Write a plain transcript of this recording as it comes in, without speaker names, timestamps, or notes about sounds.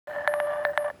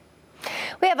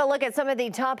We have a look at some of the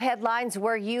top headlines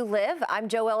where you live. I'm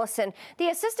Joe Ellison. The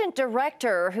assistant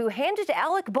director who handed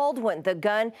Alec Baldwin the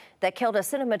gun that killed a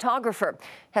cinematographer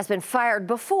has been fired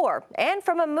before and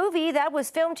from a movie that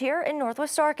was filmed here in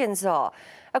Northwest Arkansas.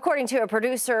 According to a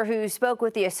producer who spoke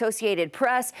with the Associated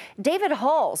Press, David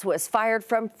Halls was fired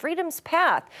from Freedom's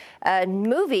Path, a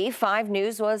movie 5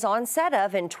 News was on set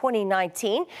of in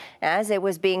 2019 as it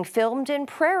was being filmed in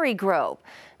Prairie Grove.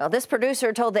 Now, this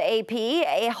producer told the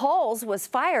AP Halls was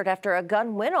fired after a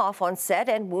gun went off on set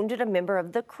and wounded a member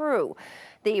of the crew.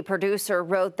 The producer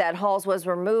wrote that Halls was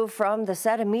removed from the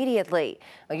set immediately.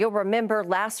 You'll remember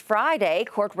last Friday,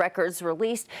 court records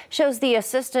released shows the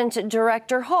assistant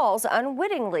director Halls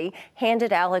unwittingly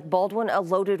handed Alec Baldwin a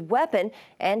loaded weapon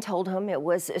and told him it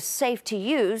was safe to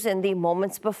use in the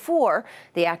moments before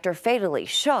the actor fatally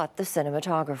shot the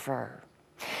cinematographer.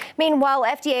 Meanwhile,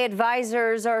 FDA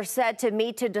advisors are set to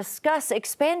meet to discuss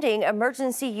expanding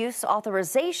emergency use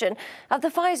authorization of the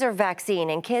Pfizer vaccine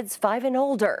in kids 5 and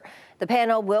older. The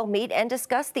panel will meet and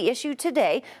discuss the issue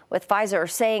today, with Pfizer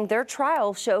saying their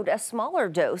trial showed a smaller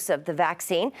dose of the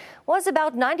vaccine was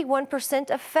about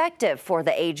 91% effective for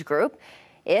the age group.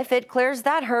 If it clears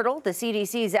that hurdle, the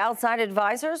CDC's outside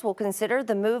advisors will consider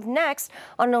the move next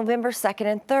on November 2nd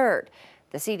and 3rd.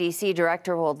 The CDC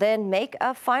director will then make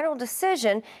a final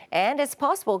decision, and it's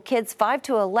possible kids 5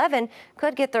 to 11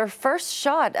 could get their first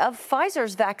shot of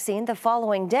Pfizer's vaccine the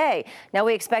following day. Now,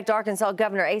 we expect Arkansas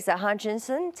Governor Asa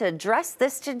Hutchinson to address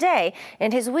this today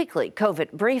in his weekly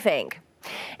COVID briefing.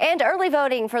 And early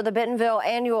voting for the Bentonville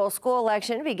annual school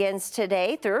election begins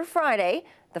today through Friday.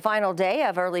 The final day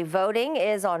of early voting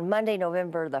is on Monday,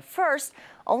 November the 1st.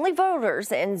 Only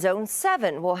voters in Zone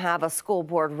 7 will have a school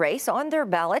board race on their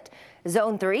ballot.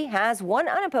 Zone 3 has 1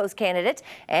 unopposed candidate,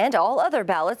 and all other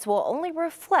ballots will only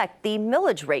reflect the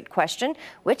millage rate question,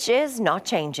 which is not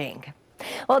changing.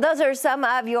 Well, those are some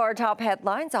of your top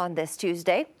headlines on this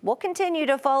Tuesday. We'll continue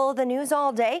to follow the news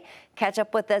all day. Catch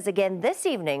up with us again this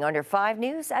evening on your 5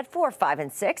 News at 4, 5,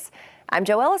 and 6. I'm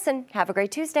Joe Ellison. Have a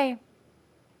great Tuesday.